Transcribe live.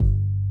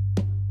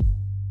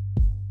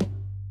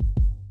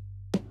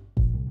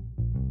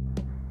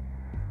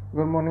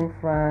Good morning,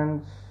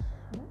 friends.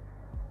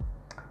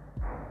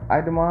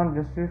 I demand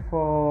justice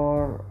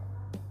for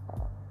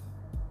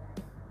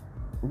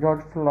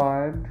George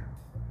Floyd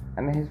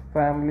and his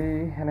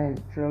family and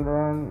his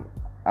children.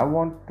 I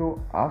want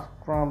to ask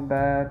Trump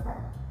that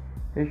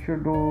he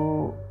should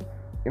do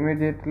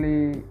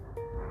immediately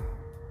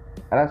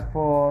arrest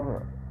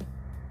for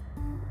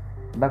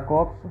the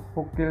cops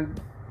who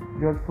killed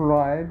George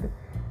Floyd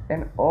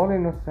and all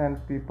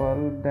innocent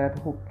people that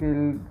who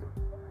killed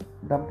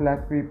the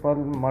black people,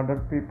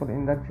 murdered people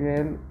in the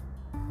jail.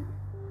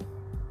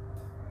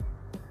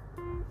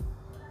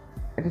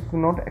 It is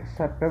not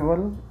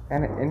acceptable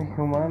and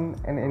inhuman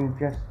and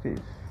injustice.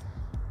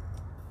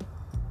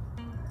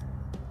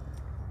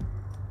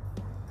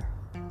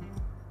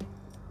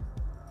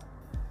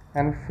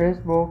 And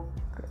Facebook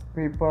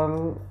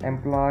people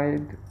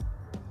employed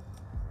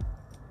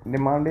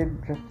demanded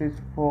justice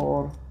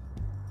for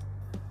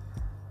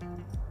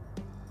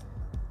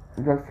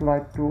George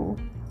Floyd too.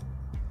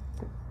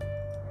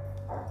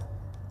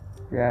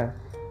 Yes.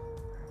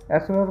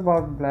 It's not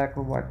about black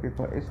or white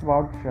people, it's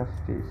about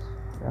justice.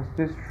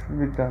 Justice should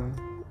be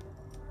done.